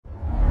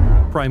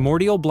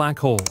Primordial black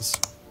holes.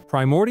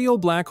 Primordial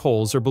black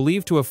holes are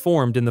believed to have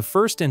formed in the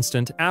first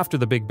instant after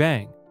the Big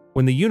Bang,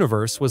 when the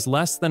universe was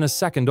less than a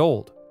second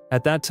old.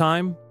 At that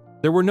time,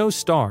 there were no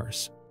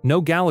stars, no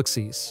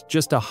galaxies,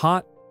 just a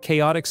hot,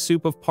 chaotic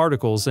soup of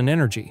particles and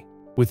energy.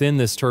 Within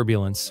this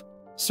turbulence,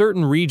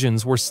 certain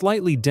regions were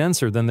slightly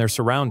denser than their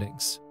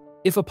surroundings.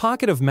 If a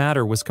pocket of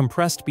matter was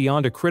compressed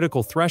beyond a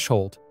critical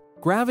threshold,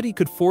 gravity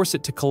could force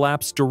it to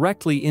collapse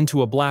directly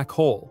into a black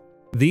hole.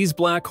 These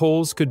black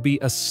holes could be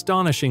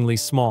astonishingly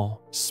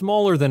small,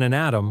 smaller than an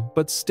atom,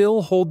 but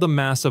still hold the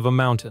mass of a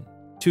mountain.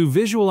 To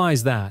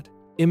visualize that,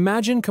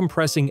 imagine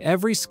compressing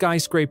every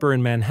skyscraper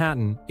in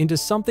Manhattan into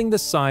something the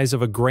size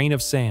of a grain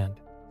of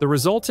sand. The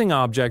resulting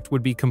object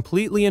would be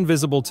completely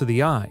invisible to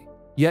the eye,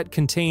 yet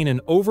contain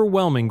an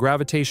overwhelming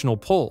gravitational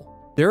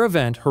pull. Their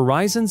event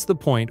horizons, the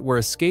point where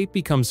escape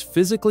becomes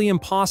physically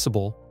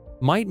impossible,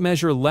 might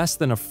measure less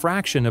than a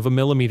fraction of a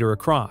millimeter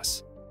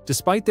across.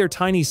 Despite their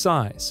tiny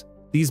size,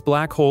 these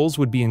black holes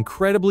would be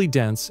incredibly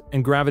dense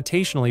and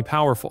gravitationally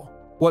powerful.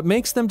 What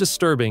makes them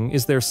disturbing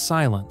is their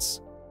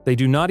silence. They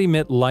do not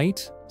emit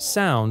light,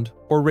 sound,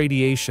 or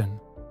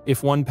radiation.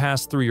 If one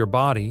passed through your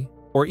body,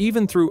 or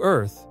even through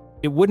Earth,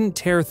 it wouldn't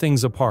tear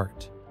things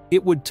apart.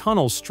 It would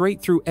tunnel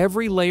straight through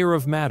every layer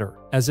of matter,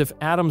 as if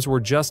atoms were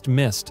just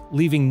mist,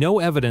 leaving no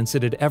evidence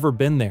it had ever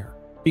been there.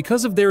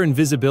 Because of their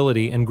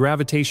invisibility and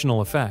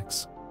gravitational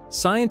effects,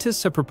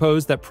 scientists have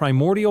proposed that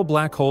primordial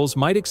black holes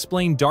might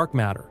explain dark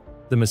matter,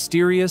 the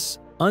mysterious,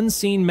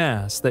 unseen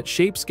mass that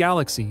shapes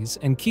galaxies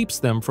and keeps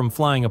them from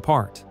flying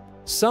apart.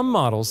 Some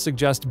models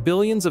suggest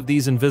billions of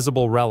these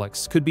invisible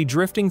relics could be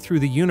drifting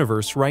through the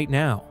universe right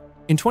now.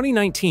 In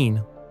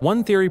 2019,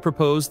 one theory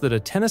proposed that a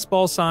tennis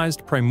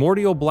ball-sized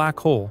primordial black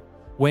hole,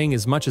 weighing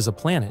as much as a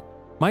planet,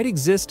 might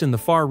exist in the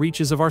far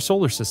reaches of our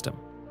solar system.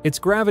 Its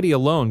gravity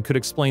alone could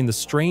explain the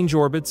strange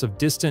orbits of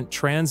distant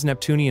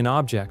trans-Neptunian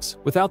objects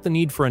without the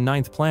need for a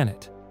ninth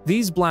planet.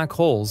 These black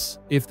holes,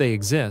 if they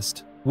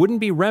exist,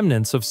 wouldn't be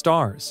remnants of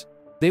stars.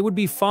 They would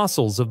be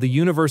fossils of the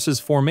universe's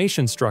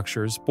formation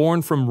structures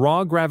born from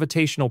raw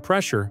gravitational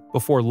pressure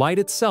before light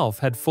itself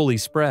had fully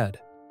spread.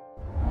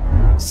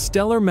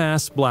 Stellar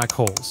mass black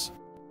holes.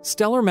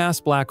 Stellar mass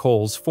black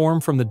holes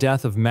form from the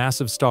death of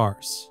massive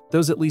stars,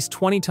 those at least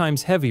 20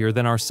 times heavier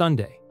than our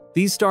Sunday.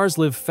 These stars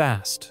live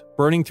fast,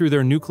 burning through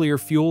their nuclear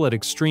fuel at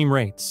extreme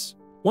rates.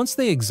 Once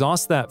they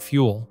exhaust that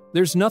fuel,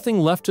 there's nothing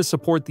left to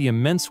support the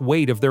immense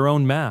weight of their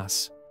own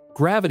mass.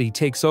 Gravity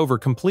takes over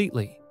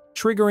completely,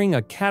 triggering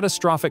a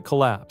catastrophic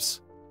collapse.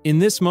 In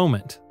this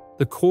moment,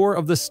 the core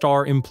of the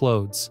star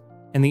implodes,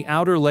 and the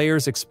outer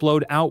layers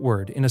explode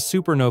outward in a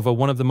supernova,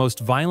 one of the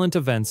most violent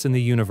events in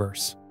the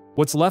universe.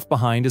 What's left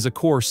behind is a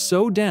core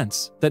so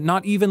dense that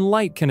not even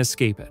light can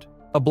escape it.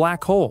 A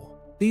black hole.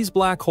 These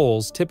black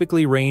holes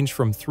typically range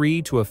from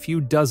 3 to a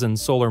few dozen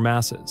solar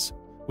masses,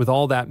 with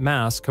all that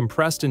mass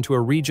compressed into a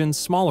region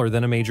smaller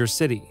than a major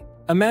city.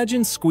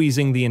 Imagine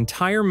squeezing the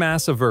entire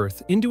mass of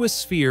Earth into a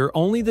sphere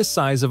only the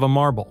size of a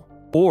marble,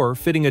 or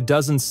fitting a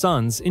dozen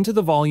suns into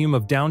the volume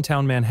of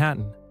downtown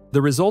Manhattan.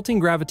 The resulting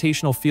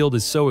gravitational field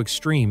is so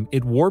extreme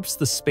it warps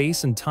the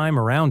space and time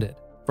around it.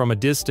 From a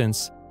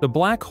distance, the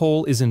black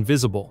hole is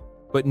invisible,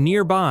 but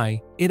nearby,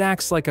 it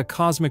acts like a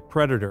cosmic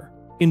predator.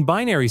 In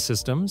binary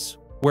systems,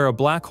 where a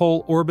black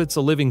hole orbits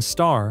a living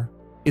star,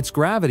 its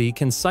gravity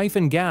can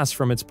siphon gas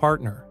from its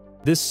partner.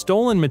 This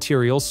stolen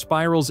material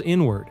spirals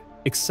inward,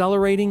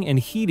 accelerating and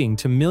heating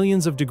to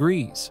millions of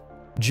degrees.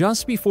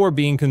 Just before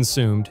being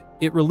consumed,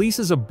 it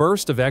releases a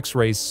burst of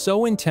X-rays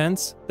so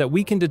intense that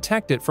we can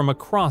detect it from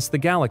across the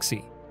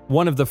galaxy.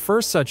 One of the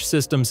first such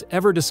systems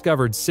ever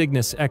discovered,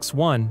 Cygnus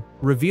X1,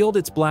 revealed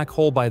its black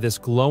hole by this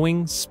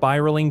glowing,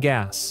 spiraling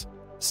gas.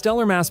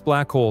 Stellar mass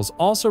black holes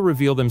also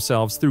reveal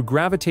themselves through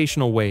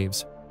gravitational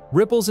waves,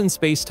 ripples in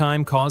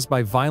space-time caused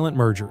by violent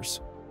mergers.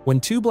 When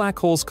two black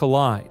holes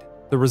collide,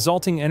 the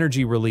resulting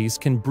energy release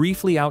can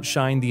briefly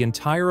outshine the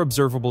entire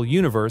observable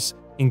universe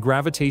in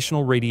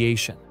gravitational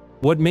radiation.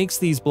 What makes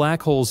these black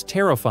holes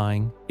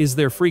terrifying is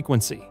their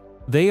frequency.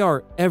 They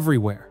are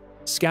everywhere,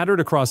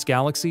 scattered across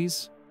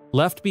galaxies,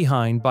 left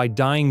behind by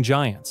dying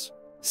giants.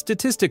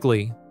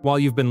 Statistically, while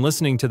you've been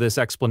listening to this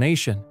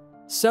explanation,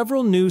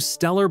 several new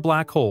stellar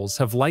black holes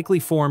have likely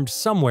formed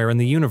somewhere in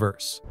the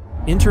universe.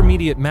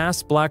 Intermediate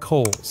mass black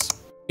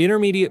holes.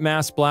 Intermediate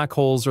mass black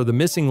holes are the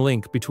missing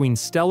link between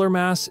stellar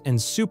mass and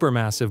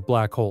supermassive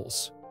black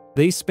holes.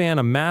 They span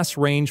a mass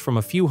range from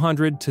a few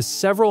hundred to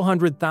several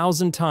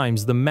 100,000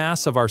 times the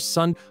mass of our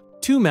Sun,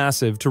 too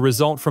massive to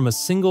result from a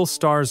single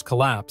star's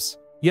collapse,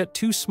 yet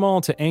too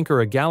small to anchor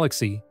a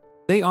galaxy.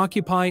 They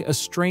occupy a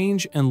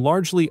strange and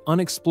largely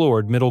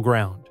unexplored middle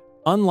ground.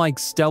 Unlike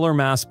stellar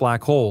mass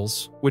black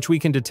holes, which we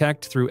can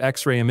detect through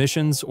X-ray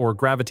emissions or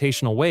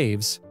gravitational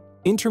waves,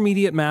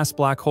 intermediate mass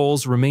black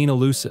holes remain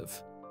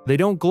elusive. They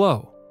don't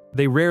glow.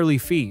 They rarely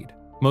feed.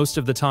 Most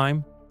of the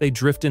time, they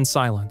drift in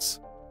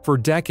silence. For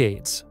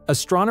decades,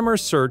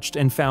 astronomers searched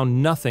and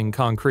found nothing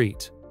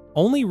concrete.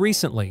 Only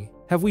recently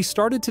have we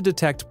started to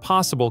detect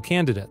possible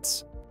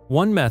candidates.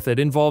 One method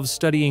involves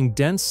studying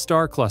dense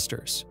star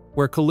clusters,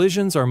 where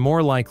collisions are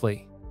more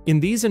likely. In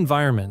these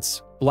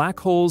environments, black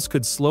holes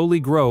could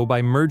slowly grow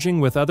by merging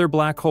with other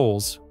black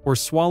holes or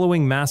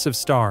swallowing massive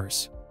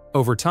stars.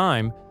 Over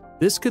time,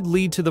 this could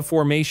lead to the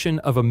formation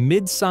of a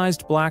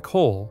mid-sized black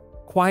hole,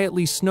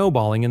 quietly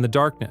snowballing in the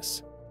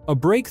darkness. A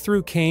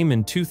breakthrough came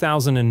in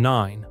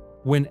 2009,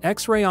 when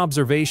X-ray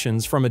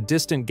observations from a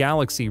distant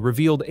galaxy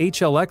revealed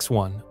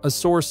HLX-1, a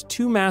source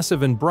too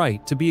massive and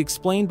bright to be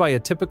explained by a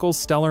typical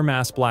stellar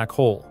mass black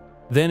hole.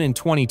 Then in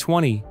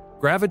 2020,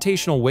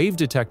 gravitational wave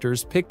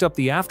detectors picked up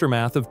the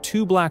aftermath of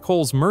two black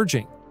holes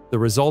merging. The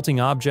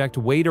resulting object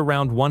weighed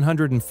around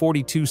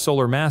 142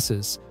 solar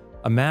masses,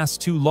 a mass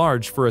too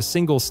large for a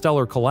single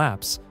stellar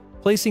collapse,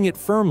 placing it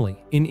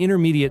firmly in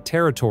intermediate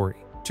territory.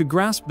 To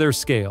grasp their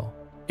scale,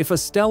 if a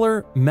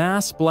stellar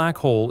mass black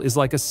hole is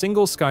like a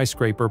single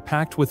skyscraper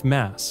packed with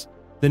mass,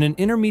 then an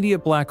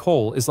intermediate black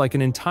hole is like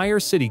an entire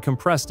city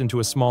compressed into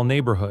a small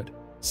neighborhood.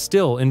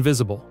 Still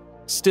invisible,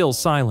 still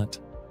silent,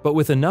 but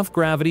with enough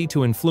gravity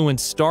to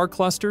influence star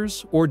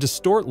clusters or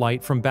distort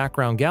light from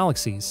background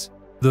galaxies.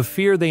 The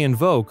fear they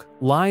invoke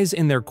lies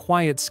in their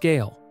quiet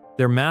scale.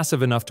 They're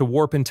massive enough to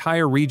warp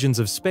entire regions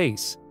of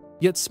space,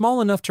 yet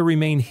small enough to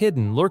remain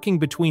hidden, lurking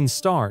between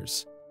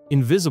stars,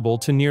 invisible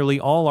to nearly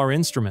all our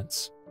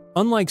instruments.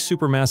 Unlike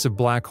supermassive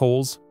black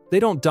holes, they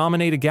don't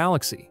dominate a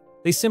galaxy.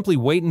 They simply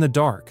wait in the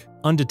dark,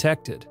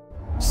 undetected.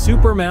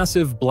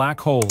 Supermassive black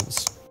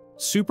holes.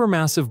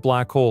 Supermassive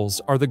black holes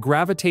are the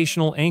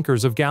gravitational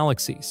anchors of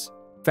galaxies.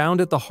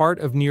 Found at the heart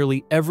of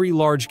nearly every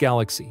large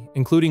galaxy,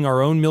 including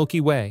our own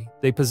Milky Way,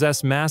 they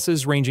possess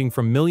masses ranging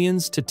from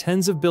millions to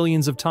tens of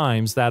billions of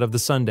times that of the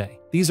Sun.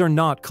 These are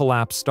not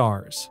collapsed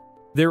stars.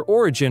 Their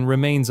origin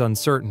remains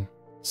uncertain.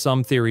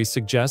 Some theories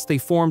suggest they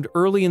formed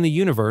early in the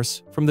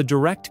universe from the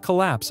direct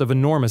collapse of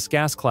enormous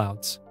gas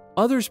clouds.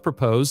 Others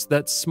propose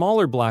that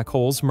smaller black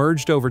holes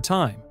merged over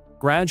time,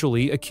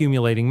 gradually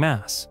accumulating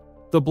mass.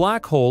 The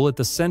black hole at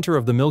the center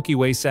of the Milky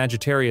Way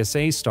Sagittarius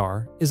A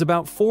star is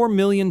about 4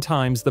 million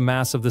times the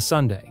mass of the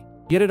Sun,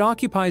 yet it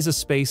occupies a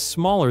space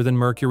smaller than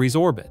Mercury's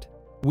orbit.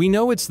 We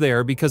know it's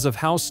there because of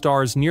how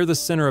stars near the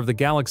center of the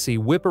galaxy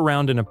whip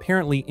around an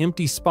apparently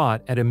empty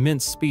spot at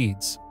immense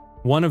speeds.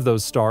 One of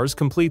those stars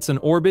completes an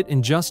orbit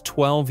in just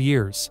 12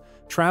 years,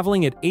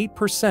 traveling at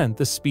 8%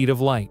 the speed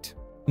of light.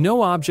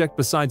 No object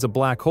besides a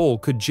black hole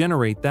could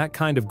generate that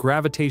kind of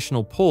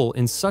gravitational pull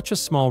in such a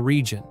small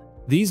region.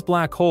 These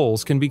black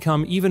holes can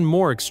become even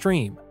more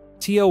extreme.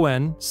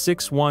 TON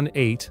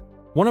 618,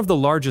 one of the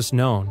largest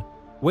known,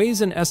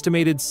 weighs an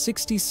estimated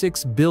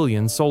 66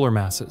 billion solar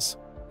masses.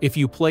 If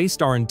you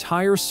placed our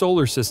entire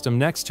solar system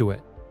next to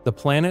it, the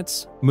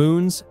planets,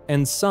 moons,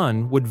 and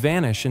sun would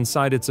vanish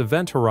inside its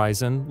event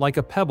horizon like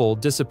a pebble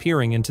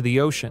disappearing into the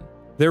ocean.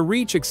 Their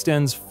reach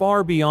extends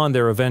far beyond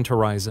their event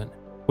horizon.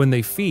 When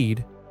they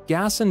feed,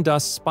 gas and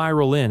dust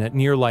spiral in at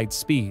near-light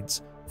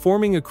speeds,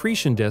 forming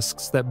accretion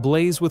disks that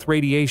blaze with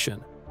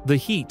radiation. The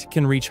heat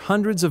can reach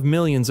hundreds of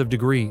millions of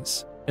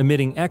degrees,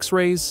 emitting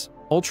X-rays,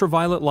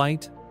 ultraviolet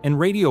light, and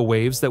radio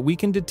waves that we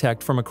can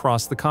detect from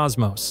across the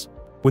cosmos.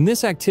 When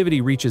this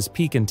activity reaches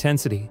peak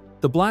intensity,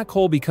 the black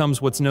hole becomes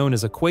what's known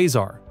as a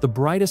quasar, the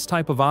brightest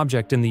type of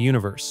object in the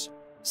universe.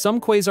 Some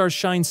quasars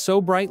shine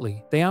so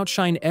brightly, they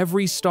outshine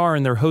every star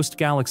in their host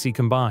galaxy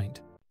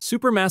combined.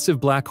 Supermassive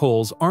black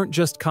holes aren't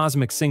just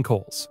cosmic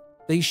sinkholes.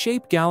 They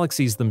shape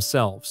galaxies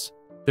themselves.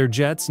 Their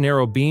jets,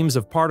 narrow beams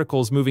of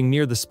particles moving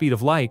near the speed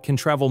of light, can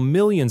travel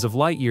millions of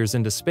light-years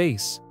into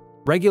space,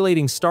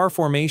 regulating star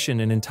formation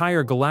in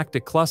entire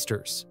galactic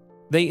clusters.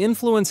 They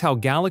influence how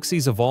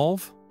galaxies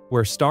evolve,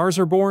 where stars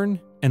are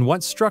born, and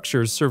what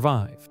structures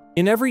survive.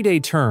 In everyday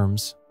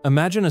terms,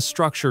 imagine a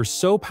structure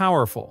so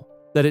powerful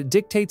that it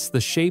dictates the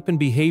shape and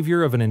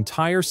behavior of an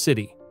entire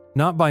city,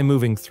 not by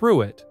moving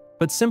through it,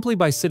 but simply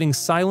by sitting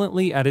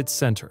silently at its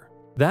center.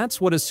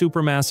 That's what a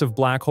supermassive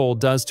black hole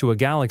does to a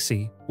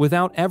galaxy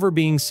without ever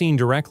being seen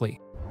directly.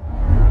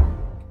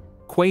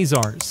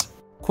 Quasars.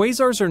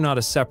 Quasars are not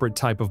a separate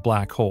type of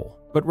black hole,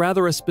 but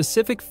rather a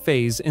specific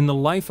phase in the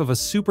life of a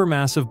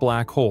supermassive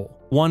black hole,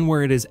 one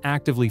where it is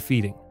actively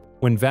feeding.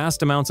 When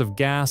vast amounts of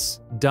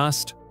gas,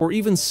 dust, or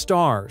even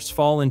stars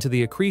fall into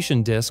the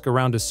accretion disk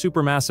around a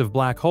supermassive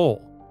black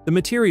hole, the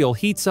material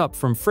heats up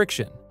from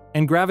friction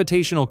and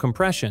gravitational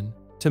compression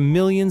to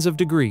millions of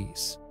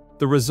degrees.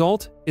 The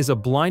result is a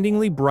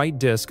blindingly bright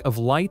disk of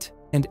light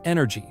and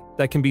energy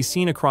that can be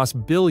seen across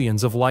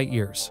billions of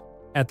light-years.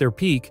 At their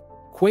peak,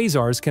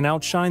 quasars can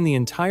outshine the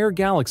entire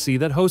galaxy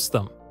that hosts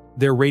them.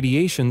 Their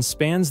radiation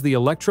spans the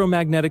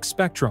electromagnetic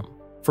spectrum,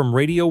 from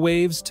radio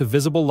waves to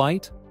visible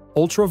light,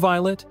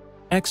 ultraviolet,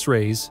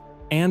 X-rays,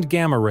 and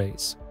gamma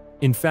rays.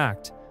 In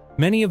fact,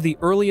 many of the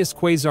earliest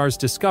quasars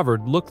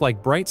discovered looked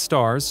like bright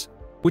stars,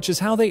 which is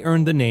how they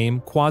earned the name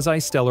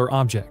quasi-stellar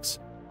objects.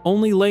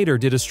 Only later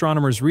did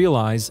astronomers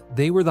realize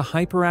they were the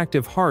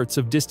hyperactive hearts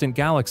of distant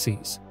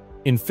galaxies.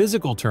 In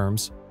physical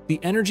terms, the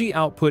energy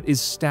output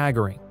is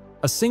staggering.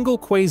 A single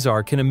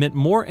quasar can emit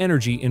more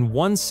energy in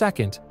 1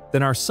 second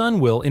than our Sun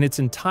will in its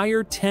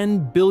entire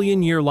 10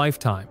 billion-year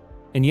lifetime.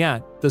 And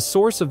yet, the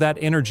source of that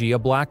energy, a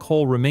black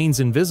hole, remains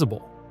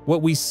invisible.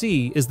 What we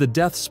see is the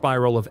death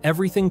spiral of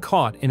everything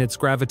caught in its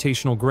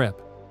gravitational grip.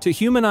 To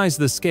humanize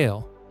the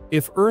scale,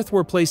 if Earth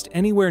were placed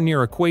anywhere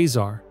near a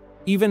quasar,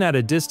 even at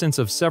a distance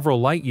of several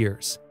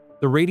light-years,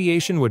 the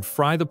radiation would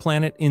fry the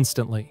planet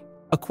instantly.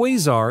 A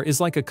quasar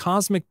is like a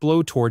cosmic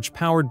blowtorch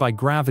powered by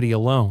gravity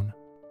alone.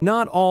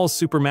 Not all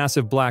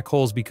supermassive black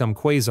holes become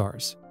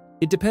quasars.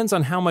 It depends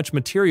on how much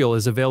material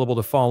is available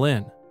to fall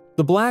in.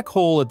 The black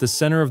hole at the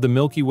center of the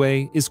Milky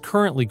Way is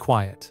currently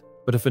quiet,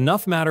 but if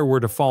enough matter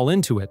were to fall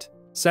into it,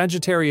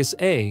 Sagittarius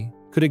A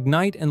could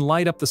ignite and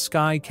light up the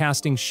sky,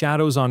 casting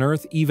shadows on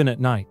Earth even at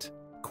night.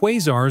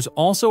 Quasars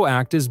also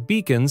act as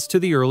beacons to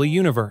the early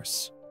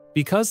universe.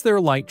 Because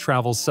their light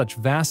travels such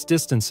vast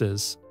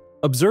distances,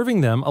 observing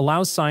them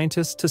allows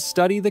scientists to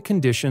study the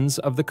conditions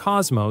of the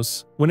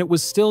cosmos when it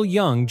was still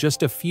young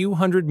just a few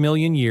 100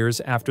 million years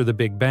after the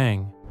Big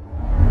Bang.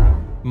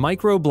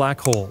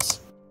 Micro-black holes.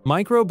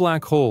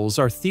 Micro-black holes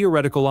are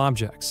theoretical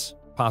objects,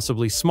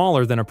 possibly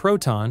smaller than a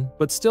proton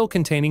but still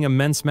containing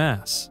immense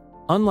mass.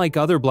 Unlike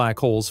other black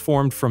holes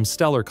formed from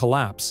stellar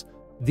collapse,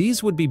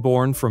 these would be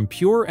born from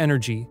pure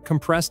energy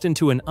compressed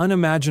into an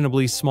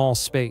unimaginably small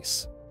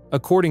space.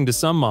 According to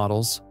some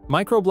models,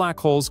 micro-black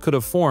holes could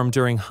have formed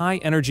during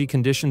high-energy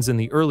conditions in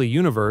the early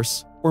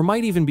universe, or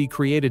might even be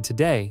created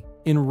today,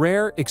 in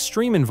rare,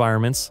 extreme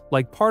environments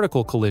like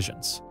particle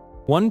collisions.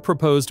 One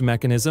proposed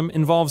mechanism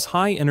involves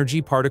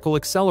high-energy particle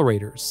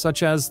accelerators,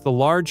 such as the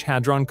Large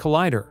Hadron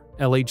Collider,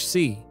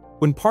 LHC.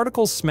 When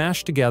particles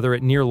smash together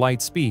at near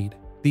light speed,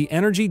 the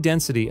energy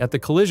density at the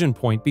collision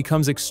point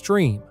becomes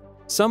extreme.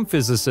 Some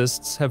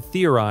physicists have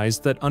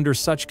theorized that under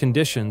such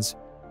conditions,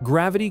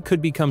 gravity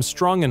could become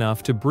strong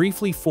enough to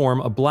briefly form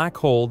a black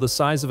hole the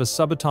size of a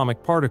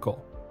subatomic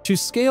particle. To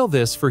scale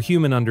this for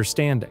human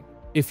understanding,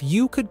 if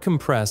you could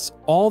compress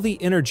all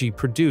the energy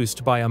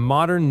produced by a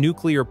modern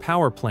nuclear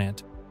power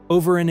plant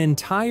over an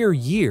entire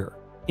year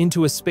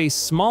into a space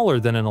smaller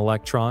than an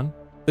electron,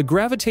 the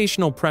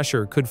gravitational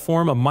pressure could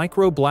form a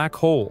micro-black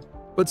hole.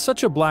 But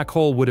such a black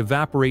hole would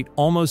evaporate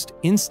almost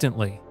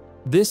instantly.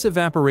 This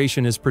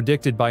evaporation is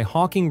predicted by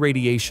Hawking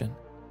radiation,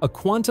 a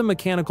quantum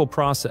mechanical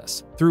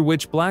process through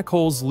which black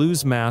holes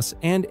lose mass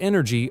and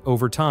energy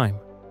over time.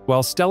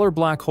 While stellar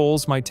black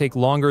holes might take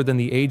longer than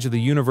the age of the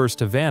universe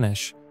to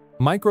vanish,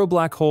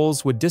 micro-black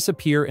holes would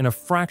disappear in a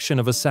fraction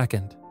of a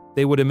second.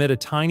 They would emit a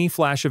tiny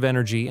flash of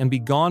energy and be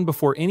gone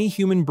before any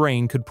human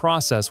brain could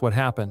process what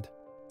happened.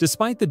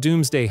 Despite the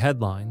doomsday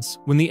headlines,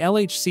 when the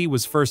LHC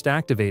was first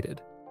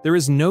activated, there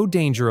is no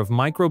danger of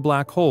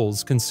micro-black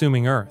holes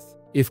consuming Earth.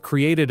 If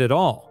created at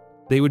all,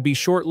 they would be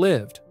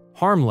short-lived,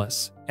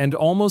 harmless, and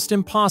almost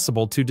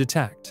impossible to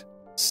detect.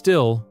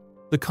 Still,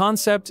 the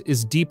concept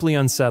is deeply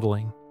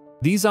unsettling.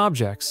 These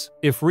objects,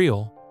 if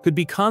real, could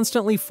be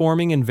constantly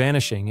forming and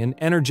vanishing in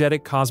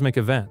energetic cosmic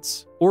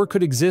events, or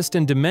could exist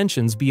in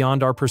dimensions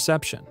beyond our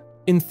perception.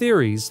 In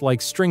theories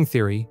like string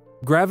theory,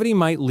 gravity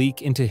might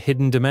leak into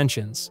hidden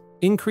dimensions,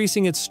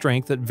 increasing its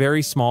strength at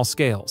very small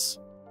scales.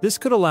 This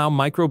could allow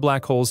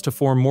micro-black holes to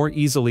form more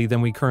easily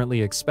than we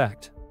currently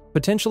expect,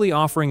 potentially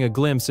offering a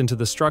glimpse into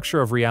the structure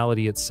of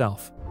reality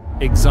itself.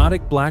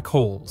 Exotic black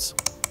holes.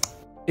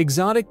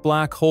 Exotic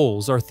black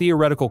holes are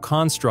theoretical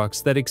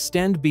constructs that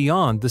extend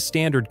beyond the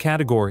standard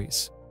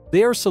categories.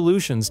 They are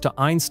solutions to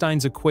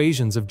Einstein's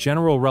equations of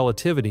general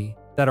relativity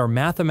that are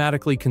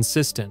mathematically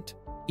consistent,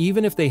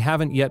 even if they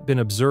haven't yet been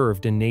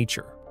observed in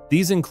nature.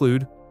 These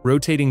include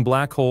rotating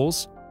black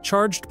holes,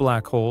 charged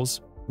black holes,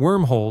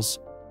 wormholes,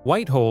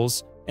 white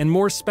holes, and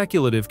more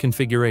speculative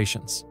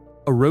configurations.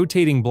 A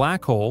rotating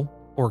black hole,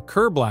 or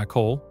Kerr black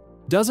hole,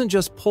 doesn't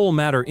just pull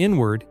matter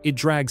inward, it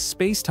drags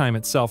space-time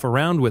itself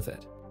around with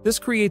it. This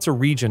creates a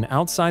region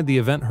outside the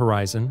event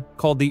horizon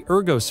called the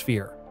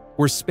ergosphere,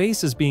 where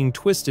space is being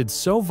twisted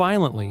so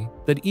violently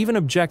that even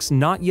objects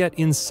not yet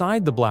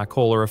inside the black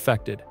hole are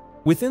affected.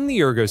 Within the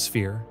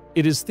ergosphere,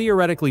 it is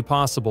theoretically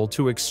possible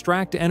to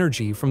extract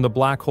energy from the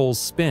black hole's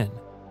spin,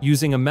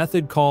 using a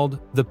method called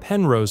the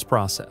Penrose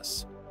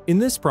process. In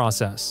this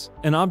process,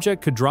 an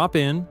object could drop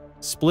in,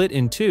 split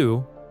in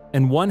two,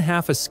 and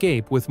one-half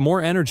escape with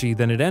more energy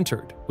than it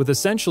entered, with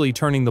essentially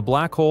turning the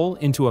black hole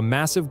into a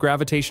massive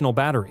gravitational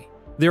battery.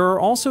 There are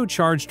also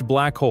charged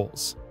black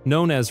holes,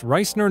 known as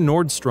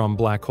Reissner-Nordstrom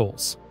black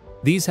holes.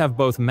 These have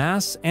both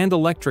mass and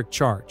electric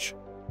charge.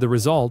 The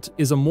result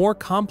is a more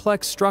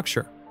complex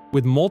structure,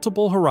 with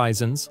multiple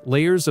horizons,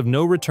 layers of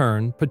no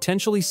return,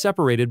 potentially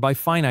separated by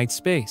finite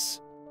space.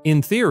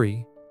 In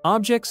theory,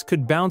 objects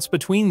could bounce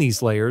between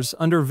these layers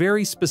under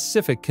very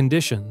specific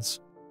conditions.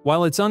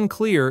 While it's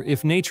unclear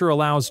if nature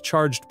allows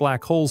charged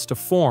black holes to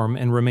form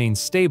and remain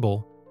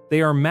stable,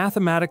 they are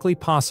mathematically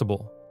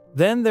possible.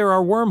 Then there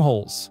are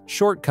wormholes,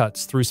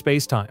 shortcuts through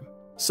spacetime.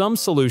 Some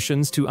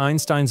solutions to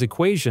Einstein's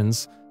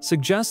equations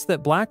suggest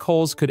that black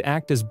holes could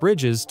act as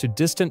bridges to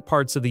distant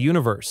parts of the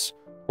universe,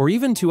 or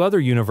even to other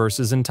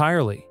universes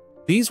entirely.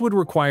 These would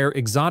require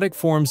exotic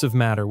forms of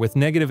matter with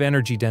negative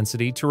energy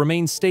density to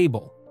remain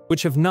stable,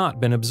 which have not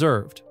been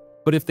observed.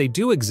 But if they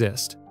do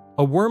exist,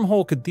 a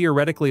wormhole could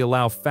theoretically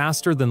allow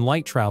faster than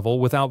light travel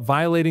without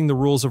violating the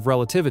rules of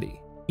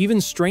relativity.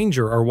 Even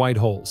stranger are white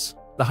holes.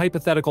 the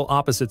hypothetical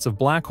opposites of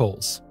black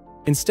holes.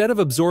 Instead of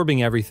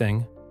absorbing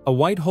everything, a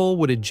white hole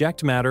would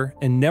eject matter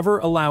and never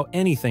allow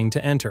anything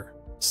to enter.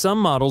 Some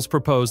models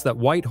propose that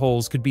white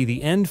holes could be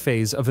the end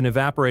phase of an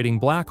evaporating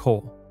black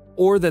hole,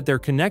 or that they're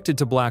connected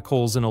to black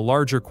holes in a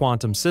larger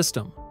quantum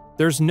system.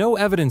 There's no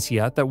evidence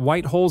yet that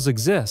white holes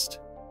exist,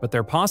 but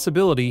their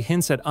possibility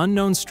hints at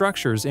unknown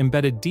structures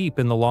embedded deep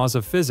in the laws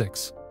of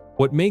physics.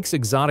 What makes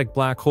exotic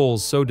black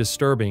holes so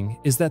disturbing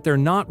is that they're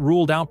not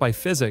ruled out by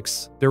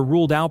physics, they're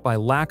ruled out by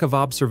lack of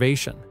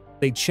observation.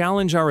 They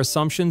challenge our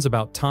assumptions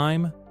about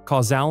time,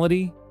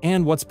 causality,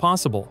 and what's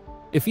possible.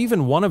 If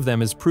even one of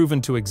them is proven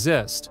to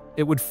exist,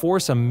 it would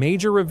force a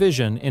major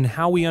revision in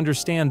how we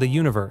understand the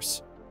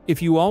universe.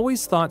 If you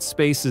always thought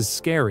space is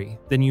scary,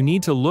 then you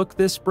need to look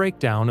this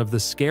breakdown of the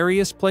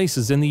scariest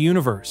places in the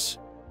universe.